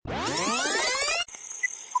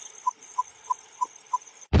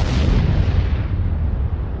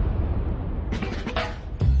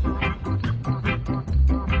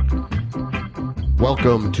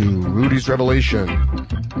Welcome to Rudy's Revelation.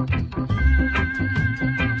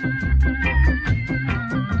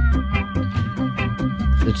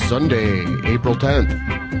 It's Sunday, April 10th.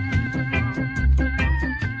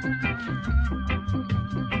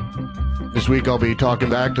 This week I'll be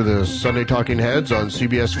talking back to the Sunday Talking Heads on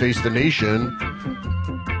CBS Face the Nation,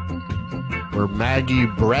 where Maggie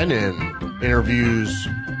Brennan interviews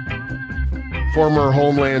former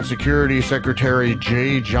Homeland Security Secretary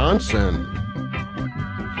Jeh Johnson,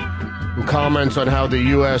 who comments on how the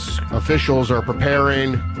U.S. officials are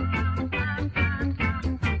preparing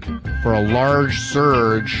for a large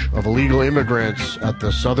surge of illegal immigrants at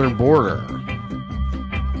the southern border.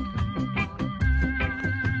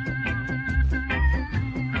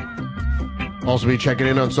 Also be checking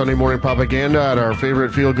in on Sunday Morning Propaganda at our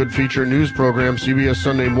favorite feel-good feature news program, CBS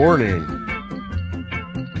Sunday Morning,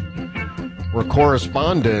 where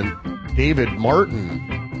correspondent David Martin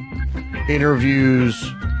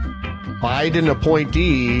interviews Biden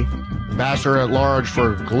appointee, Ambassador at Large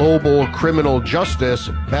for Global Criminal Justice,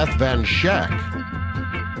 Beth Van Schaick,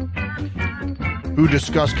 who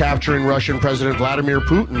discussed capturing Russian President Vladimir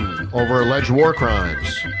Putin over alleged war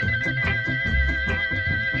crimes.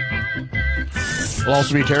 We'll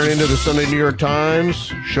also be tearing into the Sunday New York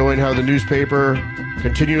Times, showing how the newspaper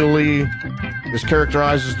continually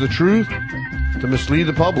mischaracterizes the truth to mislead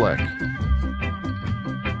the public.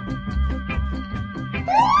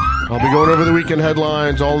 I'll be going over the weekend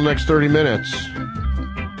headlines all the next 30 minutes.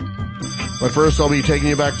 But first, I'll be taking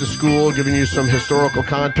you back to school, giving you some historical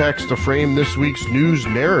context to frame this week's news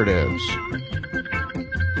narratives.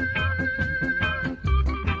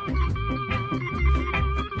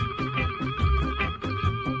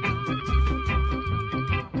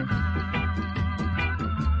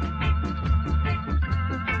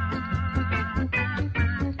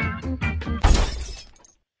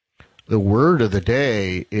 The word of the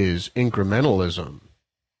day is incrementalism.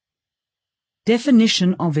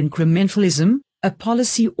 Definition of incrementalism: a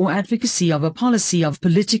policy or advocacy of a policy of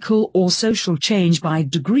political or social change by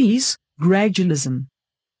degrees, gradualism.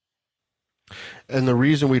 And the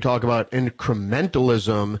reason we talk about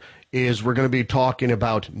incrementalism is we're going to be talking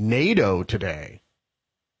about NATO today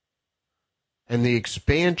and the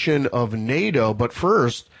expansion of NATO. But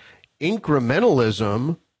first,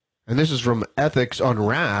 incrementalism, and this is from Ethics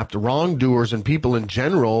Unwrapped, wrongdoers and people in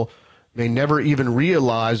general may never even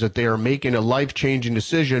realize that they are making a life-changing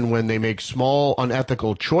decision when they make small,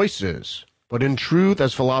 unethical choices. But in truth,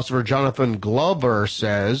 as philosopher Jonathan Glover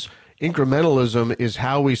says, incrementalism is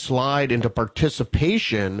how we slide into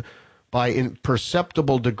participation by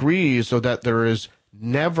imperceptible degrees so that there is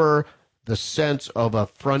never the sense of a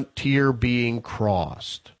frontier being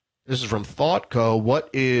crossed. This is from ThoughtCo. What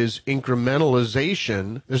is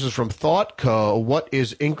incrementalization? This is from ThoughtCo. What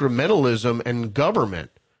is incrementalism and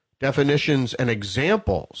government? Definitions and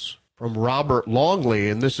examples from Robert Longley,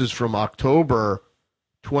 and this is from October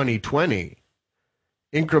 2020.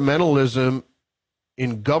 Incrementalism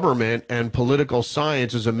in government and political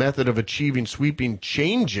science is a method of achieving sweeping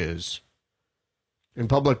changes in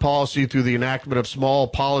public policy through the enactment of small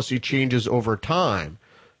policy changes over time.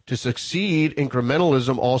 To succeed,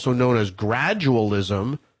 incrementalism, also known as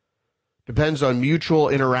gradualism, depends on mutual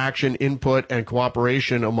interaction, input, and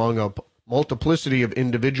cooperation among a multiplicity of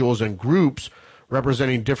individuals and groups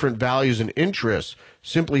representing different values and interests.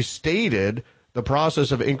 Simply stated, the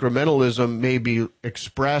process of incrementalism may be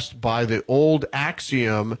expressed by the old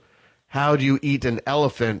axiom, how do you eat an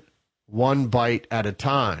elephant? One bite at a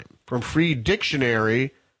time. From Free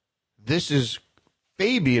Dictionary, this is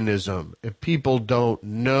Fabianism. If people don't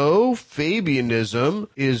know, Fabianism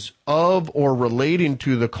is of or relating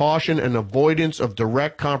to the caution and avoidance of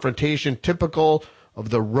direct confrontation typical of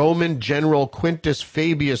the Roman general Quintus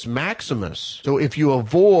Fabius Maximus. So if you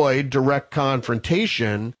avoid direct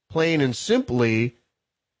confrontation, plain and simply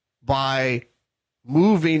by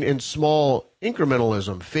moving in small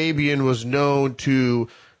incrementalism. Fabian was known to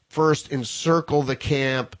first encircle the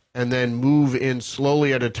camp and then move in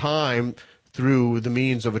slowly at a time through the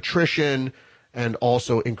means of attrition and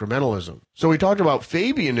also incrementalism. So we talked about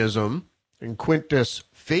Fabianism and Quintus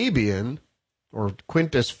Fabian, or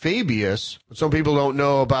Quintus Fabius, but some people don't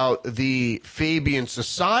know about the Fabian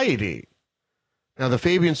Society. Now, the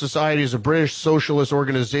Fabian Society is a British socialist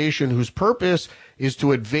organization whose purpose is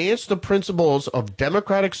to advance the principles of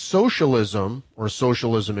democratic socialism, or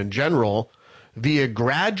socialism in general, via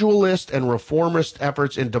gradualist and reformist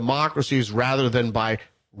efforts in democracies rather than by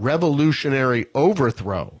revolutionary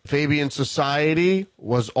overthrow. Fabian Society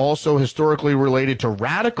was also historically related to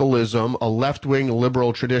radicalism, a left-wing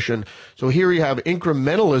liberal tradition. So here you have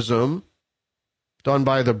incrementalism done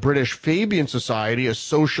by the British Fabian Society, a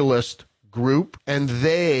socialist group, and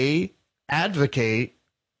they advocate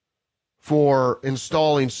for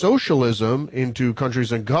installing socialism into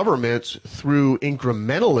countries and governments through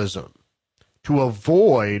incrementalism to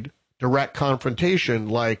avoid direct confrontation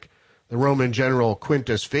like the Roman general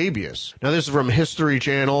Quintus Fabius. Now, this is from History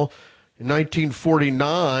Channel. In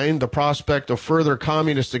 1949, the prospect of further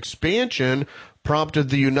communist expansion prompted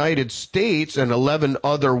the United States and 11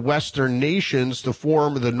 other Western nations to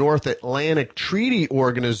form the North Atlantic Treaty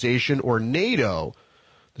Organization, or NATO.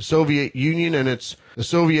 The Soviet Union and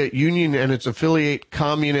its affiliate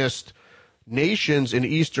communist nations in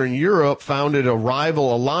Eastern Europe founded a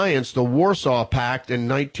rival alliance, the Warsaw Pact, in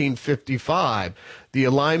 1955. The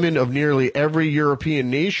alignment of nearly every European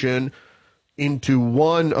nation into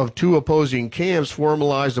one of two opposing camps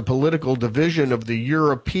formalized a political division of the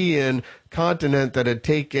European continent that had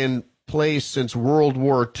taken place since World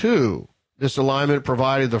War II. This alignment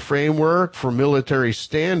provided the framework for military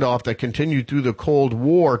standoff that continued through the Cold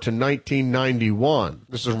War to 1991.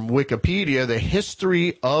 This is from Wikipedia, the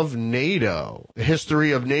history of NATO. The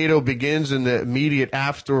history of NATO begins in the immediate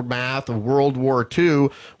aftermath of World War II,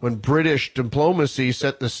 when British diplomacy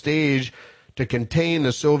set the stage to contain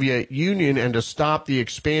the Soviet Union and to stop the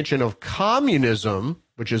expansion of communism,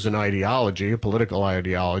 which is an ideology, a political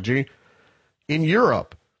ideology, in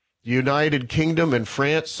Europe. The United Kingdom and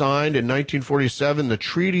France signed in 1947 the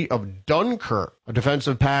Treaty of Dunkirk, a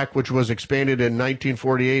defensive pact which was expanded in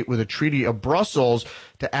 1948 with a Treaty of Brussels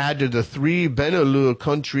to add to the three Benelux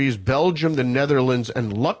countries, Belgium, the Netherlands,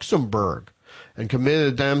 and Luxembourg, and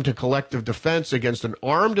committed them to collective defense against an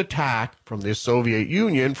armed attack from the Soviet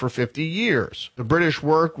Union for 50 years. The British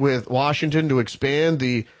worked with Washington to expand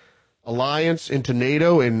the alliance into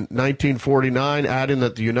NATO in 1949, adding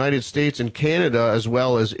that the United States and Canada, as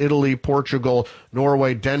well as Italy, Portugal,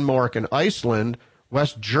 Norway, Denmark, and Iceland,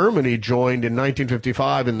 West Germany joined in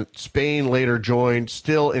 1955, and Spain later joined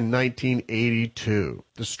still in 1982.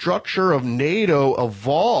 The structure of NATO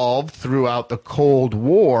evolved throughout the Cold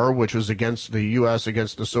War, which was against the U.S.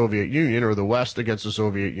 against the Soviet Union, or the West against the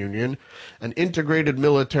Soviet Union. An integrated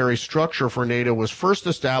military structure for NATO was first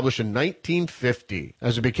established in 1950,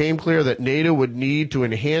 as it became clear that NATO would need to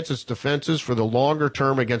enhance its defenses for the longer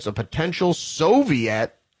term against a potential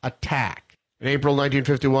Soviet attack. In April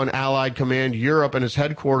 1951, Allied Command Europe and its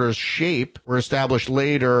headquarters, SHAPE, were established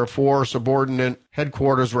later. 4 subordinate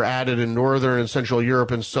headquarters were added in Northern and Central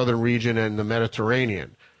Europe and Southern region and the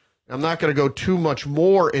Mediterranean. I'm not going to go too much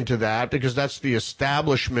more into that because that's the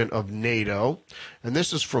establishment of NATO. And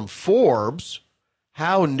this is from Forbes,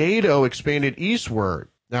 how NATO expanded eastward.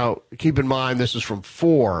 Now, keep in mind, this is from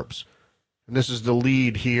Forbes. And this is the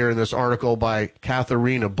lead here in this article by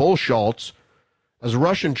Katharina Bullschultz. As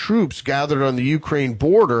Russian troops gathered on the Ukraine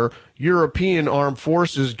border, European armed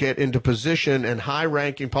forces get into position and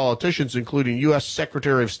high-ranking politicians, including U.S.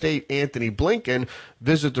 Secretary of State Antony Blinken,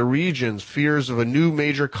 visit the regions. Fears of a new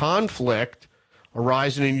major conflict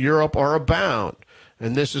arising in Europe are abound.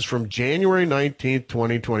 And this is from January 19th,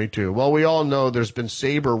 2022. Well, we all know there's been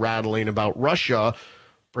saber rattling about Russia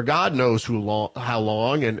for God knows how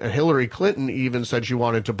long, and Hillary Clinton even said she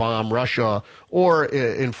wanted to bomb Russia or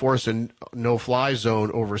enforce a no-fly zone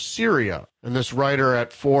over Syria. And this writer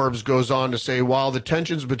at Forbes goes on to say, while the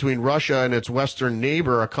tensions between Russia and its Western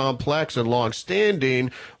neighbor are complex and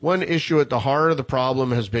long-standing, one issue at the heart of the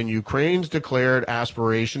problem has been Ukraine's declared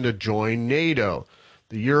aspiration to join NATO,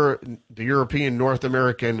 the European North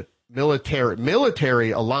American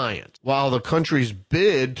military alliance. While the country's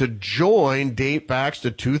bid to join date back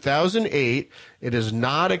to 2008, it is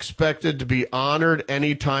not expected to be honored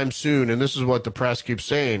anytime soon. And this is what the press keeps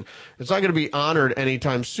saying. It's not going to be honored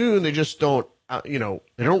anytime soon. They just don't, they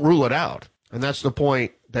don't rule it out. And that's the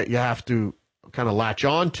point that you have to kind of latch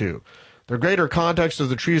on to. The greater context of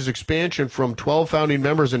the treaty's expansion from 12 founding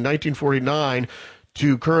members in 1949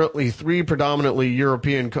 to currently 30 predominantly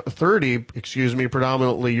European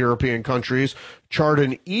countries, chart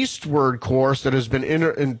an eastward course that has been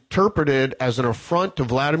interpreted as an affront to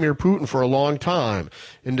Vladimir Putin for a long time.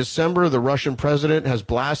 In December, the Russian president has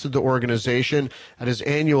blasted the organization at his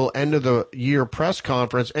annual end-of-the-year press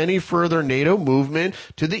conference. Any further NATO movement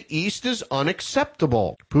to the east is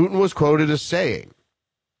unacceptable. Putin was quoted as saying,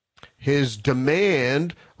 his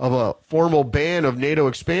demand of a formal ban of NATO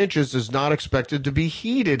expansions is not expected to be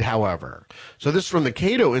heeded, however. So this from the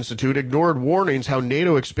Cato Institute ignored warnings how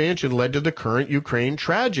NATO expansion led to the current Ukraine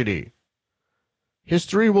tragedy.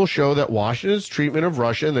 History will show that Washington's treatment of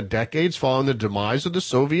Russia in the decades following the demise of the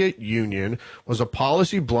Soviet Union was a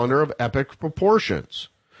policy blunder of epic proportions.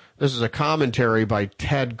 This is a commentary by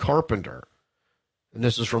Ted Carpenter, and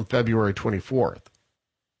this is from February 24th.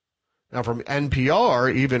 Now, from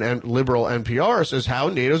NPR, even liberal NPR says how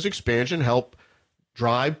NATO's expansion helped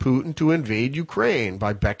drive Putin to invade Ukraine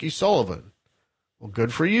by Becky Sullivan. Well,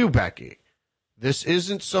 good for you, Becky. This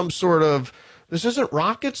isn't this isn't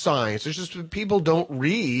rocket science. It's just that people don't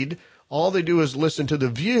read. All they do is listen to The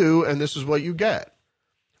View, and this is what you get.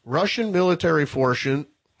 Russian military forces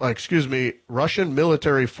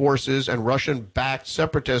and Russian-backed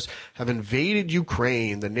separatists have invaded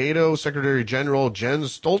Ukraine. The NATO Secretary General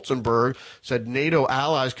Jens Stoltenberg said NATO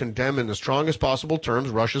allies condemn in the strongest possible terms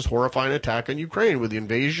Russia's horrifying attack on Ukraine. With the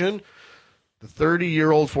invasion, the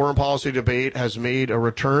 30-year-old foreign policy debate has made a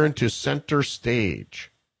return to center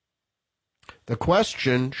stage. The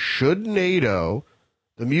question, should NATO,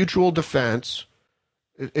 the mutual defense,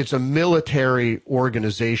 it's a military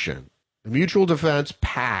organization. The Mutual Defense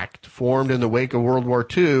Pact, formed in the wake of World War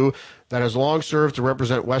II, that has long served to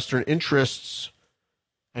represent Western interests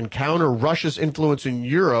and counter Russia's influence in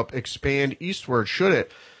Europe, expand eastward, should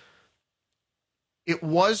it? It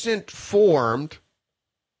wasn't formed.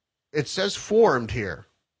 It says formed here.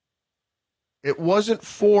 It wasn't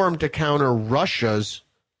formed to counter Russia's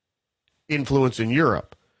influence in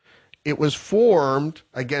Europe. It was formed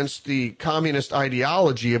against the communist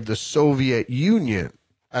ideology of the Soviet Union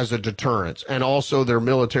as a deterrence, and also their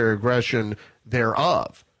military aggression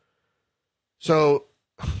thereof. So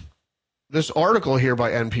this article here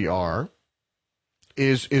by NPR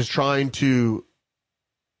is trying to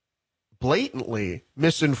blatantly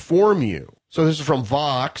misinform you. So this is from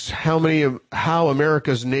Vox, how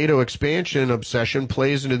America's NATO expansion obsession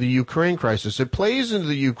plays into the Ukraine crisis. It plays into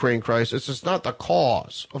the Ukraine crisis. It's not the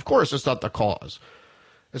cause. Of course, it's not the cause.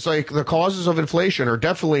 It's like the causes of inflation are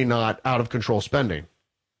definitely not out of control spending.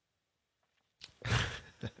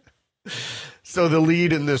 So the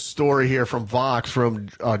lead in this story here from Vox, from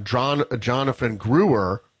Jonathan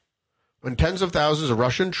Gruer, when tens of thousands of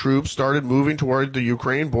Russian troops started moving toward the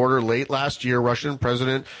Ukraine border late last year, Russian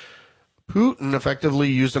President Putin effectively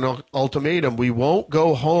used an ultimatum. We won't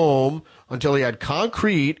go home until he had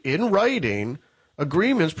concrete, in writing,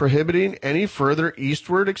 agreements prohibiting any further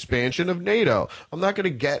eastward expansion of NATO. I'm not going to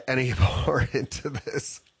get any more into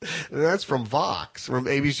this. And that's from Vox, from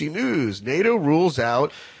ABC News. NATO rules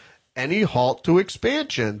out any halt to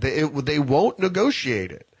expansion. They won't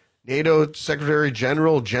negotiate it. NATO Secretary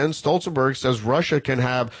General Jens Stoltenberg says Russia can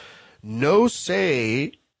have no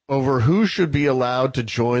say over who should be allowed to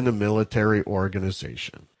join the military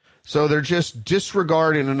organization. So they're just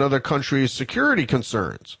disregarding another country's security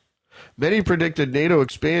concerns. Many predicted NATO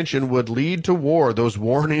expansion would lead to war. Those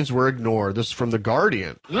warnings were ignored. This is from The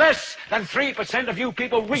Guardian. Less than 3% of you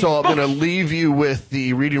people read So I'm books. going to leave you with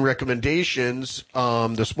the reading recommendations,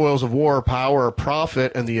 The Spoils of War, Power,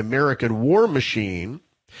 Profit, and the American War Machine.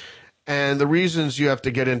 And the reasons you have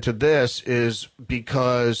to get into this is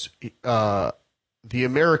because the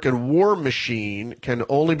American war machine can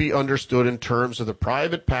only be understood in terms of the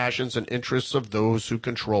private passions and interests of those who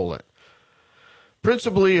control it.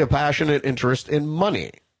 Principally a passionate interest in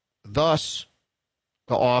money. Thus,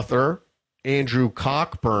 the author, Andrew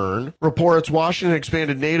Cockburn, reports Washington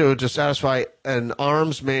expanded NATO to satisfy an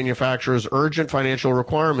arms manufacturer's urgent financial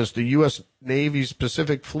requirements. The U.S. Navy's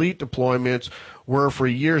Pacific Fleet deployments were for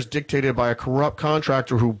years dictated by a corrupt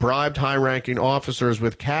contractor who bribed high-ranking officers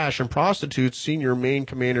with cash and prostitutes. Senior main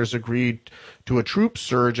commanders agreed to a troop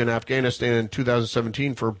surge in Afghanistan in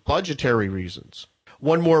 2017 for budgetary reasons.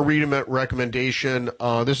 One more reading recommendation.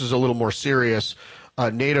 This is a little more serious.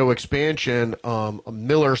 NATO expansion, a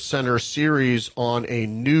Miller Center series on a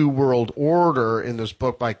new world order in this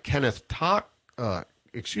book by Kenneth Thompson.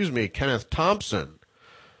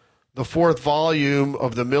 The fourth volume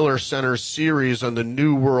of the Miller Center series on the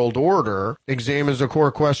New World Order examines the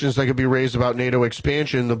core questions that could be raised about NATO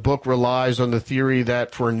expansion. The book relies on the theory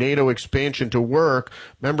that for NATO expansion to work,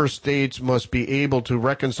 member states must be able to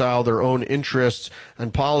reconcile their own interests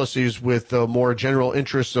and policies with the more general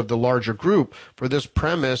interests of the larger group. For this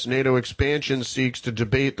premise, NATO expansion seeks to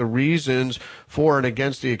debate the reasons for and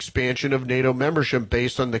against the expansion of NATO membership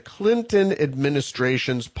based on the Clinton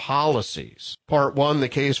administration's policies. Part 1, the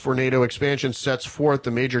case for NATO expansion, sets forth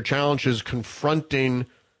the major challenges confronting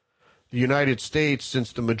the United States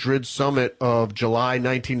since the Madrid summit of July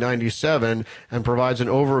 1997 and provides an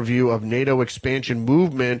overview of NATO expansion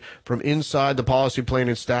movement from inside the policy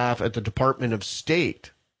planning staff at the Department of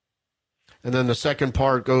State. And then the second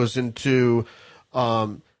part goes into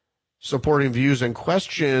supporting views and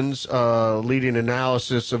questions, leading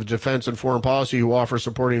analysis of defense and foreign policy who offer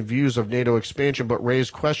supporting views of NATO expansion but raise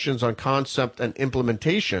questions on concept and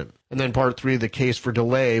implementation. And then part 3, the case for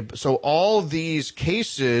delay. So all these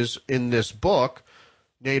cases in this book,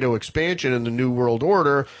 NATO expansion and the New World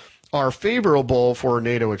Order, are favorable for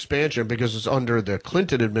NATO expansion because it's under the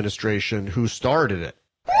Clinton administration who started it.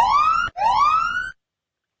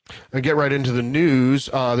 And get right into the news.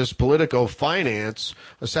 This Politico Finance,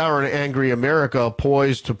 a sour and angry America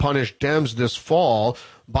poised to punish Dems this fall.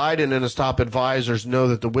 Biden and his top advisors know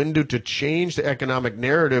that the window to change the economic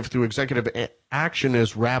narrative through executive action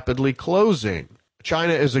is rapidly closing.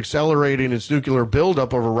 China is accelerating its nuclear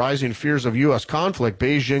buildup over rising fears of U.S. conflict.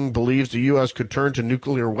 Beijing believes the U.S. could turn to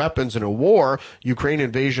nuclear weapons in a war. Ukraine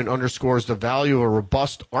invasion underscores the value of a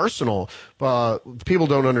robust arsenal. People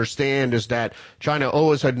don't understand is that China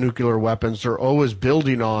always had nuclear weapons. They're always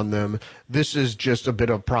building on them. This is just a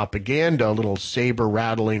bit of propaganda, a little saber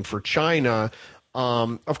rattling for China.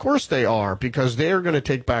 Of course they are, because they are going to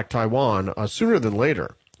take back Taiwan sooner than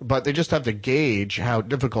later. But they just have to gauge how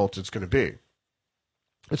difficult it's going to be.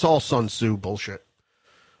 It's all Sun Tzu bullshit.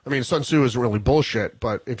 I mean, Sun Tzu isn't really bullshit,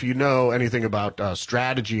 but if you know anything about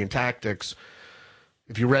strategy and tactics,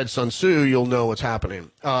 if you read Sun Tzu, you'll know what's happening.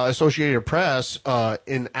 Associated Press,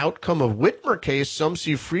 in outcome of Whitmer case, some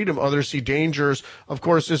see freedom, others see dangers. Of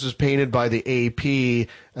course, this is painted by the AP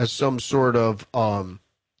as some sort of,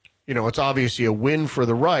 it's obviously a win for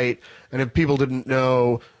the right. And if people didn't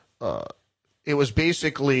know, it was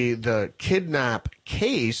basically the kidnap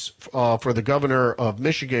case for the governor of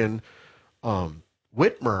Michigan,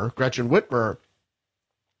 Whitmer, Gretchen Whitmer.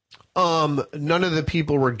 None of the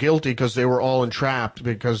people were guilty because they were all entrapped,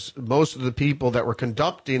 because most of the people that were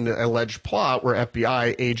conducting the alleged plot were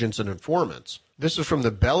FBI agents and informants. This is from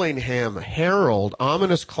the Bellingham Herald.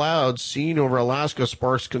 Ominous clouds seen over Alaska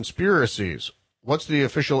sparks conspiracies. What's the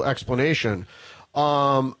official explanation?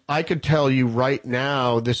 I could tell you right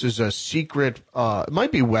now, this is a secret, it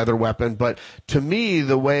might be weather weapon, but to me,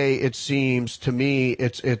 the way it seems to me,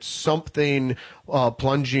 it's something,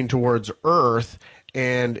 plunging towards Earth,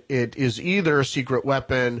 and it is either a secret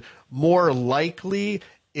weapon, more likely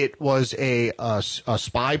it was a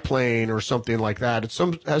spy plane or something like that. It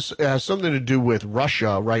has something to do with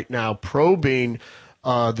Russia right now probing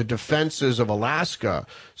the defenses of Alaska.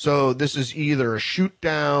 So this is either a shoot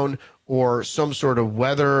down or some sort of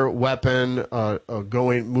weather weapon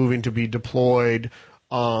moving to be deployed.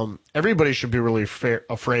 Everybody should be really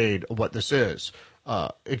afraid of what this is.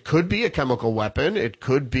 It could be a chemical weapon. It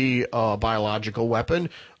could be a biological weapon.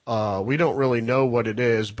 We don't really know what it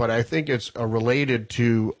is, but I think it's related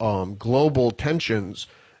to global tensions,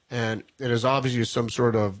 and it is obviously some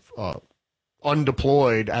sort of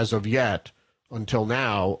undeployed as of yet, until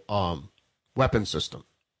now, weapon system,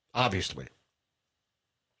 obviously.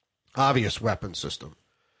 Obvious weapon system.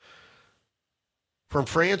 From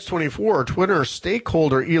France 24, Twitter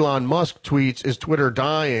stakeholder Elon Musk tweets, "Is Twitter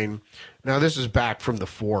dying?" Now, this is back from the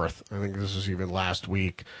 4th. I think this is even last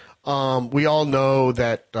week. We all know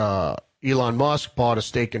that Elon Musk bought a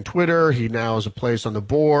stake in Twitter. He now has a place on the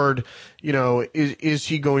board. Is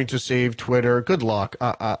he going to save Twitter? Good luck.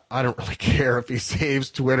 I don't really care if he saves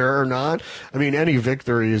Twitter or not. I mean, any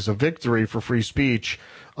victory is a victory for free speech.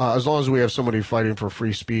 As long as we have somebody fighting for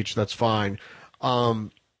free speech, that's fine. I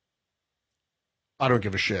don't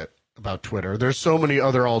give a shit about Twitter. There's so many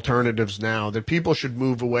other alternatives now that people should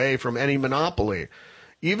move away from any monopoly.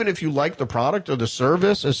 Even if you like the product or the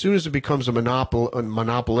service, as soon as it becomes a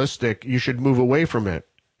monopolistic, you should move away from it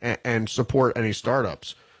and support any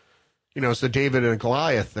startups. It's the David and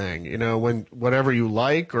Goliath thing. When whatever you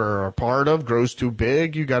like or are part of grows too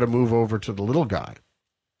big, you got to move over to the little guy.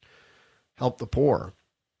 Help the poor.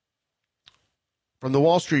 From the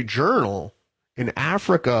Wall Street Journal, in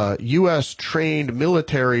Africa, U.S.-trained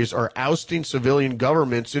militaries are ousting civilian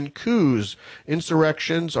governments in coups.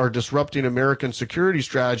 Insurrections are disrupting American security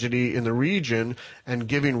strategy in the region and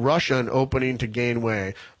giving Russia an opening to gain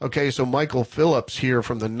way. Okay, so Michael Phillips here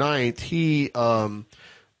from the 9th, he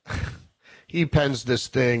pens this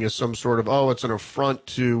thing as some sort of, it's an affront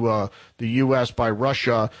to the U.S. by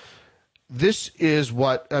Russia. This is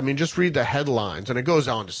just read the headlines, and it goes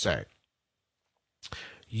on to say,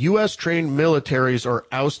 U.S.-trained militaries are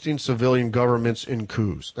ousting civilian governments in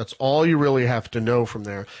coups. That's all you really have to know from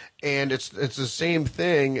there. And it's the same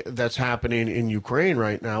thing that's happening in Ukraine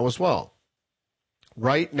right now as well.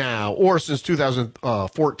 Right now, or since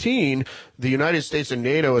 2014, the United States and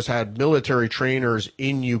NATO has had military trainers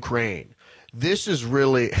in Ukraine. This is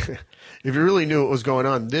really, if you really knew what was going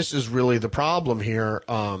on, this is really the problem here,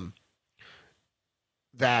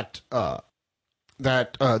 that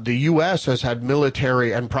the U.S. has had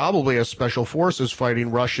military and probably has special forces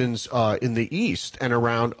fighting Russians in the east and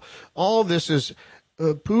around. All of this is,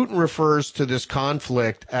 Putin refers to this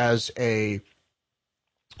conflict as a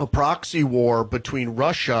proxy war between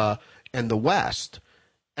Russia and the West.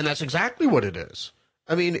 And that's exactly what it is.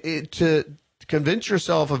 I mean, to convince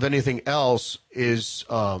yourself of anything else is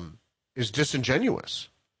disingenuous.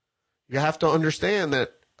 You have to understand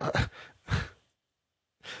that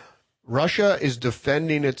Russia is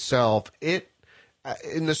defending itself.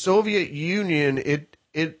 In the Soviet Union,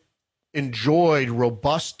 it enjoyed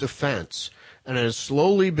robust defense, and it has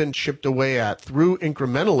slowly been chipped away at through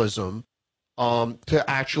incrementalism to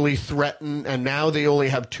actually threaten. And now they only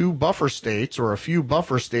have two buffer states, or a few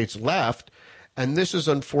buffer states left. And this is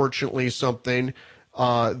unfortunately something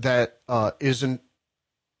that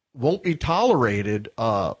won't be tolerated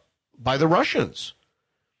by the Russians.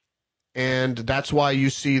 And that's why you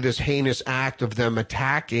see this heinous act of them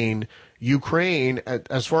attacking Ukraine.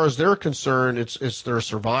 As far as they're concerned, it's their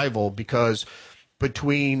survival, because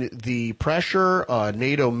between the pressure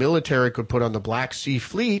NATO military could put on the Black Sea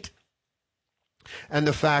Fleet and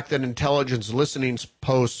the fact that intelligence listening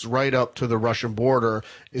posts right up to the Russian border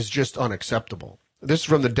is just unacceptable. This is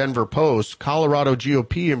from the Denver Post. Colorado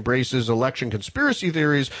GOP embraces election conspiracy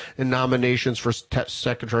theories in nominations for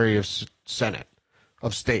Secretary of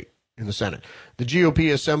State in the Senate. The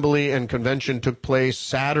GOP assembly and convention took place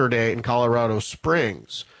Saturday in Colorado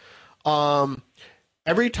Springs.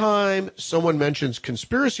 Every time someone mentions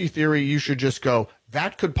conspiracy theory, you should just go,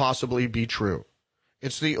 that could possibly be true.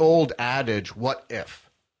 It's the old adage, what if?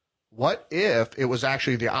 What if it was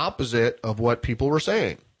actually the opposite of what people were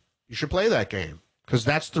saying? You should play that game, because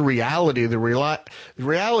that's the reality. The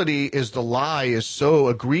reality is the lie is so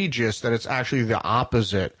egregious that it's actually the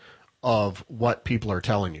opposite of what people are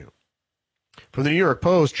telling you. From the New York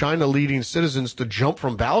Post, China leading citizens to jump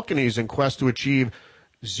from balconies in quest to achieve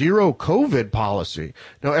zero COVID policy.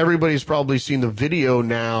 Now, everybody's probably seen the video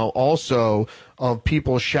now also of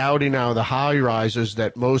people shouting out of the high rises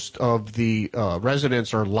that most of the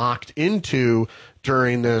residents are locked into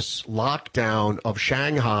during this lockdown of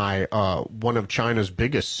Shanghai, one of China's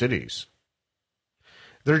biggest cities.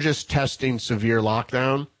 They're just testing severe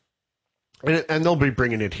lockdown. And they'll be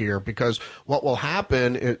bringing it here, because what will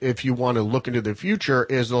happen if you want to look into the future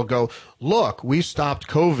is they'll go, look, we stopped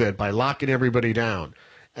COVID by locking everybody down.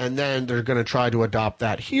 And then they're going to try to adopt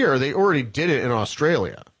that here. They already did it in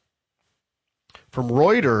Australia. From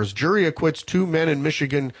Reuters, jury acquits two men in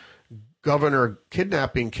Michigan governor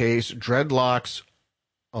kidnapping case, deadlocks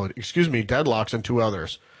and two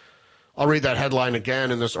others. I'll read that headline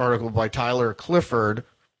again in this article by Tyler Clifford.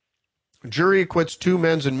 Jury acquits two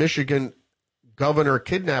men in Michigan governor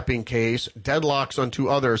kidnapping case, deadlocks on two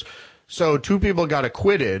others. So two people got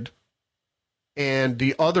acquitted, and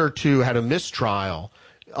the other two had a mistrial.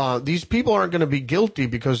 These people aren't going to be guilty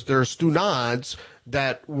because they're stunads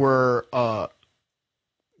that were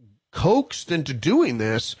coaxed into doing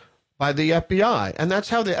this by the FBI. And that's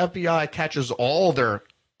how the FBI catches all their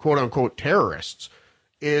quote-unquote terrorists,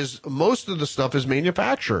 is most of the stuff is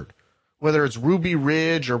manufactured, whether it's Ruby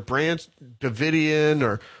Ridge or Branch Davidian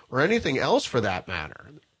or anything else for that matter.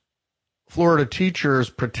 Florida teachers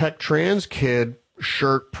protect trans kid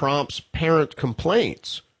shirt prompts parent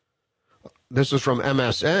complaints. This is from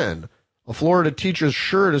MSN. A Florida teacher's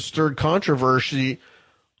shirt has stirred controversy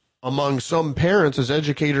among some parents as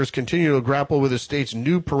educators continue to grapple with the state's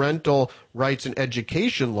new parental rights and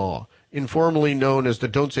education law, informally known as the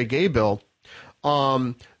Don't Say Gay bill.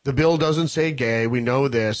 The bill doesn't say gay. We know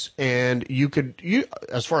this. And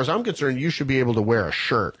as far as I'm concerned, you should be able to wear a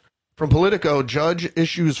shirt. From Politico, judge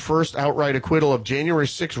issues first outright acquittal of January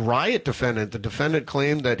 6 riot defendant. The defendant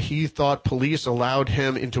claimed that he thought police allowed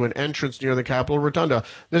him into an entrance near the Capitol Rotunda.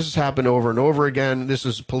 This has happened over and over again. This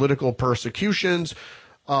is political persecutions.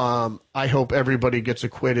 I hope everybody gets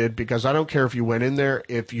acquitted, because I don't care if you went in there.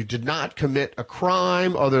 If you did not commit a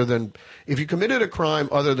crime if you committed a crime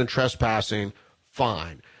other than trespassing,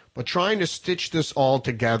 fine. But trying to stitch this all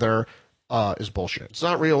together is bullshit. It's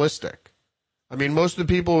not realistic. I mean, most of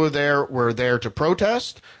the people were there to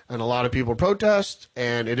protest, and a lot of people protest,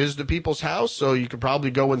 and it is the people's house, so you could probably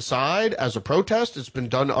go inside as a protest. It's been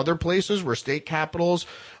done other places where state capitals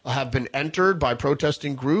have been entered by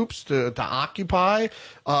protesting groups to occupy,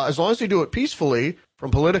 as long as they do it peacefully.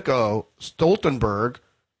 From Politico, Stoltenberg,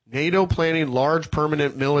 NATO planning large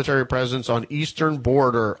permanent military presence on eastern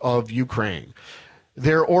border of Ukraine.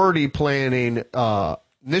 They're already planning,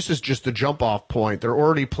 this is just the jump-off point, they're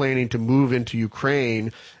already planning to move into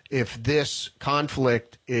Ukraine if this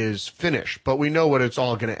conflict is finished. But we know what it's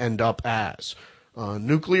all going to end up as.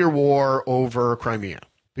 Nuclear war over Crimea.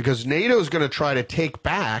 Because NATO is going to try to take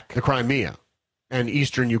back the Crimea and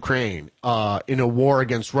eastern Ukraine in a war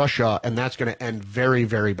against Russia, and that's going to end very,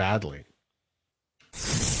 very badly.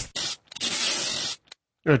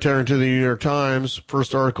 I'm going to turn to the New York Times.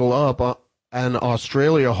 First article up. an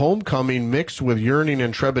Australia homecoming mixed with yearning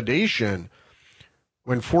and trepidation.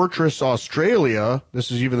 When Fortress Australia, this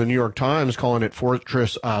is even the New York Times calling it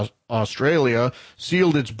Fortress Australia,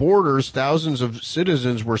 sealed its borders, thousands of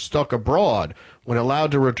citizens were stuck abroad. When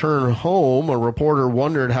allowed to return home, a reporter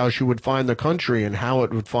wondered how she would find the country and how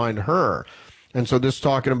it would find her. And so this is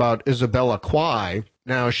talking about Isabella Quai.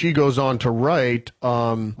 Now, she goes on to write,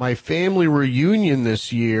 my family reunion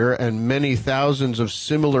this year and many thousands of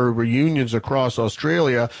similar reunions across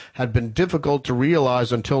Australia had been difficult to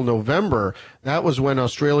realize until November. That was when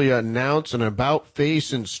Australia announced an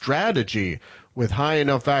about-face and strategy. With high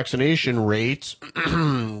enough vaccination rates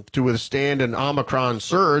to withstand an Omicron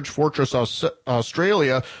surge, Fortress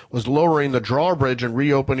Australia was lowering the drawbridge and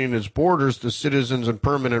reopening its borders to citizens and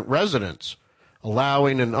permanent residents,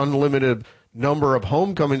 allowing an unlimited number of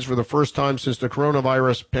homecomings for the first time since the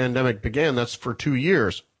coronavirus pandemic began. That's for 2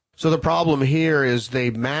 years. So the problem here is they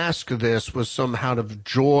mask this with some kind of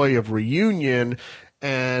joy of reunion,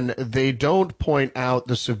 and they don't point out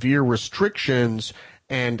the severe restrictions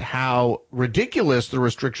and how ridiculous the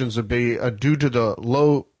restrictions would be due to the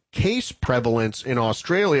low case prevalence in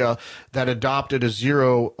Australia that adopted a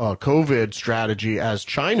zero COVID strategy as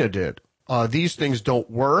China did. These things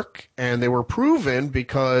don't work, and they were proven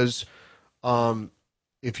because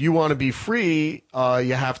if you want to be free,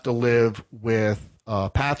 you have to live with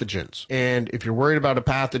pathogens. And if you're worried about a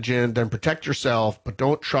pathogen, then protect yourself, but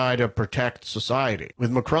don't try to protect society.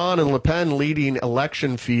 With Macron and Le Pen leading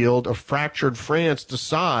election field, a fractured France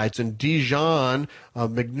decides, and Dijon,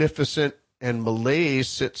 magnificent, and Malaise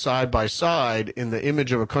sit side by side in the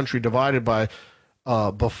image of a country divided by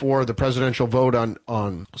before the presidential vote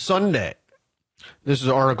on Sunday. This is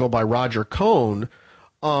an article by Roger Cohn.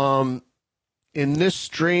 In this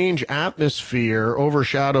strange atmosphere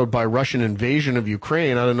overshadowed by Russian invasion of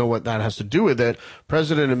Ukraine, I don't know what that has to do with it,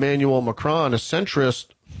 President Emmanuel Macron, a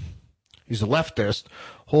centrist, he's a leftist,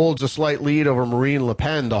 holds a slight lead over Marine Le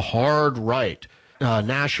Pen, the hard right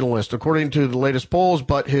nationalist, according to the latest polls,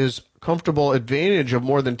 but his comfortable advantage of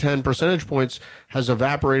more than 10 percentage points has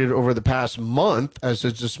evaporated over the past month as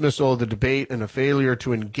his dismissal of the debate and a failure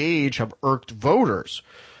to engage have irked voters.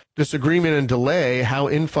 Disagreement and delay, how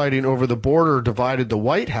infighting over the border divided the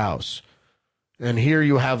White House. And here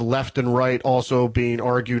you have left and right also being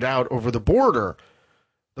argued out over the border.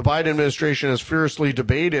 The Biden administration has fiercely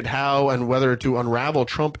debated how and whether to unravel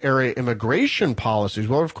Trump-era immigration policies.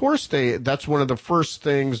 Well, of course, that's one of the first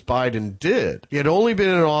things Biden did. He had only been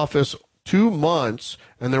in office 2 months,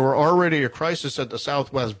 and there were already a crisis at the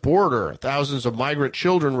southwest border. Thousands of migrant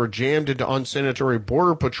children were jammed into unsanitary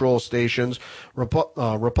border patrol stations.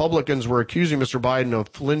 Republicans were accusing Mr. Biden of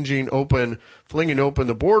flinging open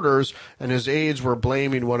the borders, and his aides were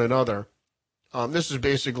blaming one another. This is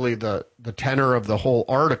basically the tenor of the whole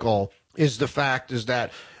article, is the fact is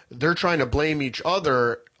that they're trying to blame each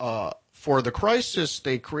other for the crisis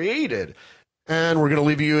they created. And we're going to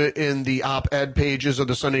leave you in the op-ed pages of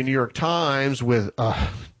the Sunday New York Times with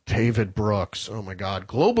David Brooks. Oh, my God.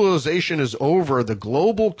 Globalization is over. The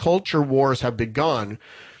global culture wars have begun.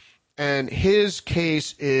 And his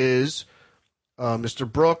case is, Mr.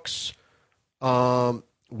 Brooks,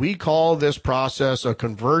 we call this process a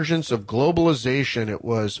convergence of globalization. It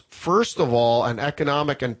was, first of all, an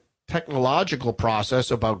economic and technological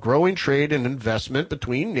process about growing trade and investment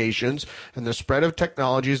between nations and the spread of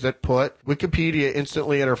technologies that put Wikipedia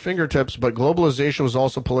instantly at our fingertips, but globalization was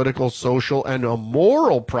also political, social, and a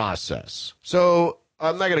moral process. So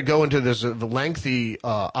I'm not going to go into this lengthy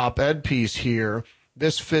op-ed piece here.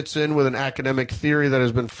 This fits in with an academic theory that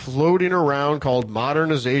has been floating around called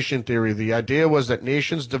modernization theory. The idea was that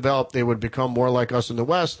nations developed, they would become more like us in the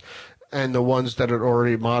West and the ones that had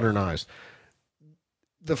already modernized.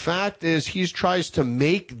 The fact is, he tries to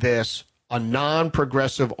make this a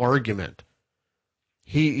non-progressive argument.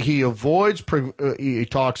 He avoids, he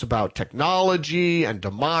talks about technology and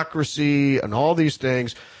democracy and all these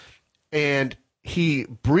things, and he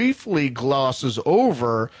briefly glosses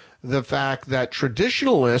over the fact that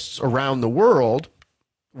traditionalists around the world,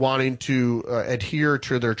 wanting to adhere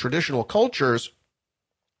to their traditional cultures,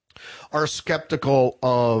 are skeptical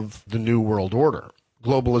of the New World Order.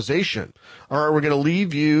 Globalization. All right, we're going to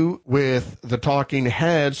leave you with the talking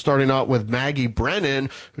heads, starting out with Maggie Brennan,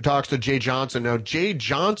 who talks to Jay Johnson. Now, Jay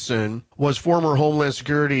Johnson was former Homeland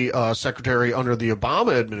Security Secretary under the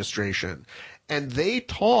Obama administration, and they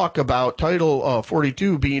talk about Title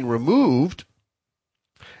 42 being removed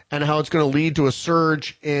and how it's going to lead to a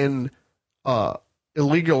surge in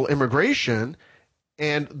illegal immigration.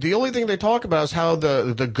 And the only thing they talk about is how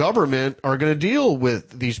the government are going to deal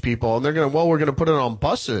with these people. And they're going to, well, we're going to put it on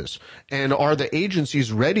buses. And are the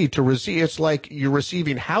agencies ready to receive? It's like you're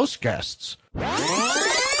receiving house guests.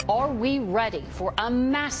 Are we ready for a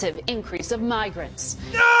massive increase of migrants?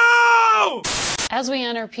 No! As we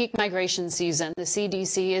enter peak migration season, the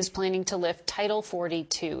CDC is planning to lift Title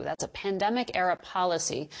 42. That's a pandemic-era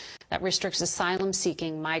policy that restricts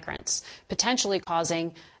asylum-seeking migrants, potentially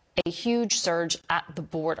causing a huge surge at the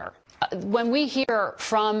border. When we hear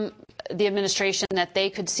from the administration that they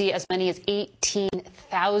could see as many as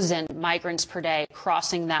 18,000 migrants per day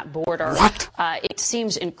crossing that border, it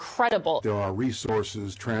seems incredible. There are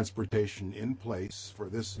resources, transportation in place for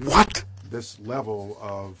this level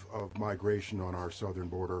of migration on our southern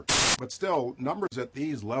border. But still, numbers at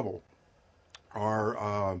these level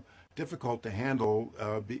are difficult to handle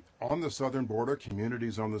on the southern border,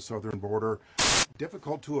 communities on the southern border.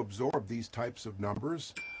 Difficult to absorb these types of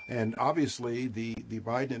numbers, and obviously the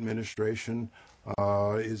Biden administration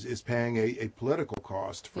is paying a political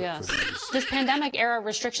cost for these. This pandemic era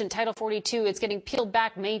restriction, Title 42, it's getting peeled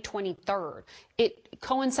back May 23rd. It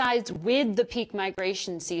coincides with the peak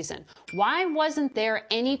migration season. Why wasn't there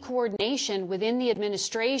any coordination within the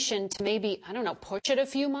administration to maybe, I don't know, push it a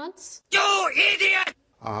few months? You idiot!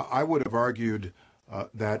 I would have argued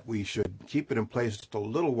that we should keep it in place just a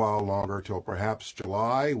little while longer, till perhaps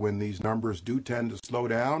July, when these numbers do tend to slow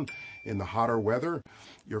down in the hotter weather.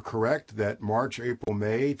 You're correct that March, April,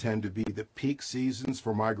 May tend to be the peak seasons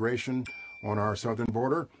for migration on our southern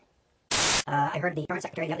border. I heard the current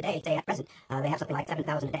secretary the other day say at present they have something like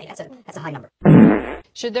 7,000 a day. That's a high number.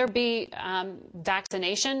 Should there be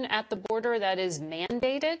vaccination at the border that is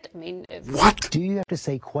mandated? I mean, Do you have to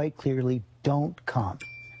say quite clearly, don't come?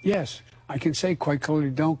 Yes, I can say quite clearly,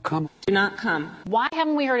 don't come. Do not come. Why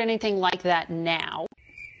haven't we heard anything like that now?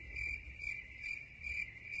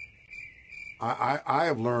 I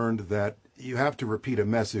have learned that you have to repeat a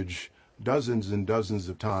message dozens and dozens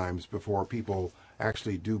of times before people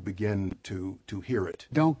actually do begin to hear it.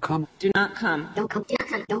 Don't come. Do not come. Don't come. Do not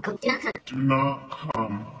come. Don't come. Do not come. Do not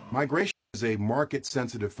come. Migration is a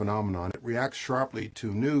market-sensitive phenomenon. It reacts sharply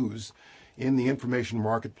to news in the information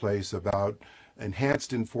marketplace about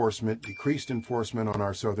enhanced enforcement, decreased enforcement on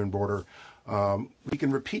our southern border. We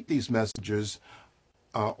can repeat these messages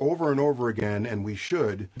over and over again, and we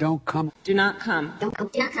should. Don't come. Do not come. Don't come.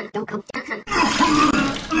 Do not come. Don't come. Do not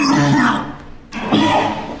come.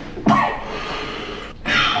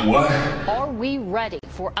 What? Are we ready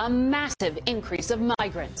for a massive increase of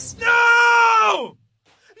migrants? No!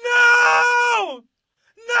 No!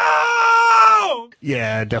 No!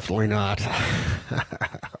 Yeah, definitely not.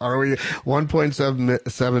 Are we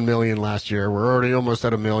 1.7 million last year? We're already almost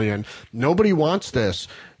at 1 million. Nobody wants this.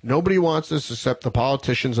 Nobody wants this except the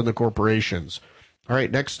politicians and the corporations. All right,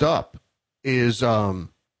 next up is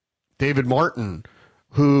David Martin,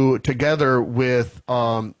 who, together with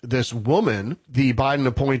this woman, the Biden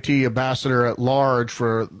appointee ambassador at large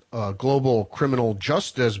for global criminal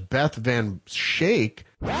justice, Beth Van Schaik.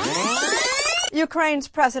 Ukraine's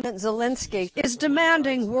President Zelensky is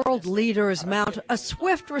demanding world leaders mount a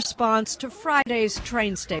swift response to Friday's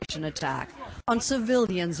train station attack on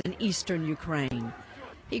civilians in eastern Ukraine.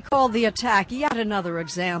 He called the attack yet another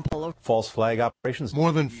example of false flag operations.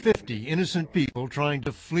 More than 50 innocent people trying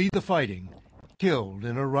to flee the fighting killed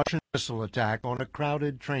in a Russian missile attack on a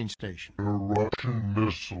crowded train station. A Russian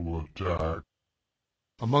missile attack.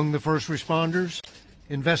 Among the first responders,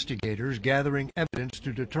 investigators gathering evidence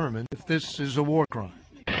to determine if this is a war crime.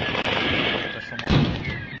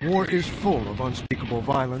 War is full of unspeakable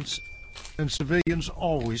violence, and civilians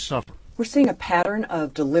always suffer. We're seeing a pattern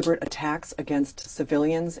of deliberate attacks against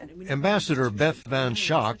civilians. Ambassador Beth Van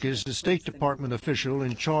Schaik is the State Department official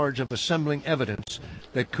in charge of assembling evidence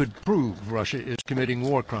that could prove Russia is committing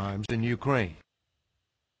war crimes in Ukraine.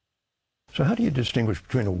 So how do you distinguish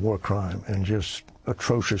between a war crime and just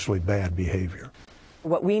atrociously bad behavior?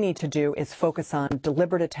 What we need to do is focus on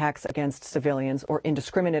deliberate attacks against civilians or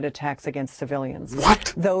indiscriminate attacks against civilians.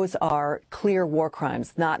 What? Those are clear war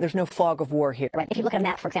crimes. There's no fog of war here. Right. If you look at a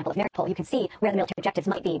map, for example, of Mariupol, you can see where the military objectives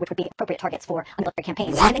might be, which would be appropriate targets for a military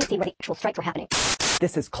campaign. What? And then you see where the actual strikes were happening.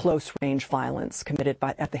 This is close-range violence committed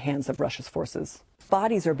at the hands of Russia's forces.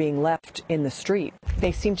 Bodies are being left in the street.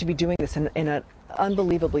 They seem to be doing this in an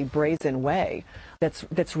unbelievably brazen way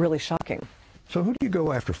that's really shocking. So who do you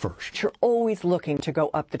go after first? You're always looking to go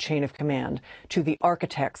up the chain of command to the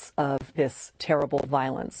architects of this terrible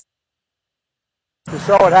violence. We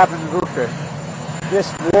saw what happened in Bucha. This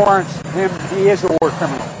warrants him. He is a war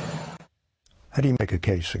criminal. How do you make a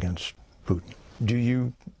case against Putin? Do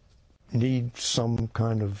you need some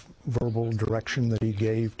kind of verbal direction that he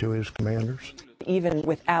gave to his commanders? Even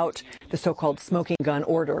without the so-called smoking gun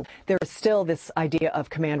order, there is still this idea of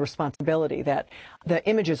command responsibility, that the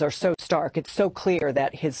images are so stark, it's so clear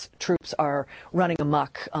that his troops are running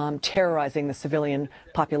amok, terrorizing the civilian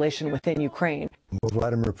population within Ukraine. Will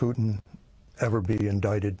Vladimir Putin ever be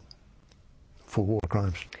indicted for war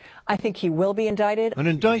crimes? I think he will be indicted. An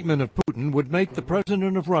indictment of Putin would make the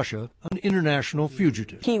president of Russia an international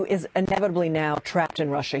fugitive. He is inevitably now trapped in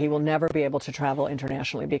Russia. He will never be able to travel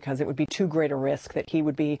internationally because it would be too great a risk that he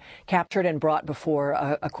would be captured and brought before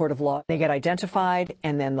a court of law. They get identified,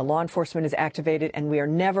 and then the law enforcement is activated, and we are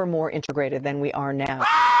never more integrated than we are now.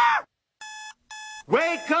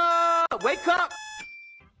 Wake up! Wake up!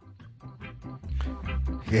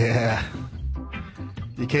 Yeah.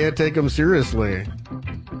 You can't take them seriously.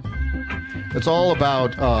 It's all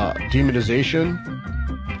about demonization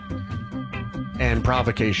and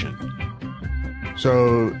provocation.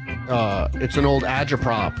 So it's an old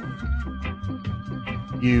agitprop.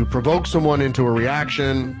 You provoke someone into a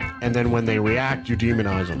reaction, and then when they react, you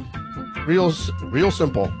demonize them. Real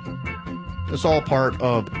simple. It's all part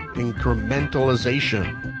of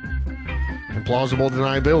incrementalization and plausible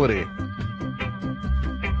deniability.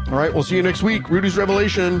 All right, we'll see you next week. Rudy's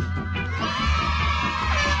Revelation.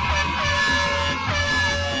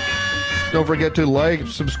 Don't forget to like,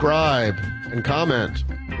 subscribe, and comment.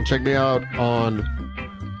 And check me out on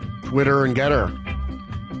Twitter and Getter.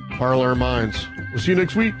 Parlor Minds. We'll see you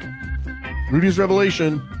next week. Rudy's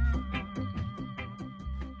Revelation.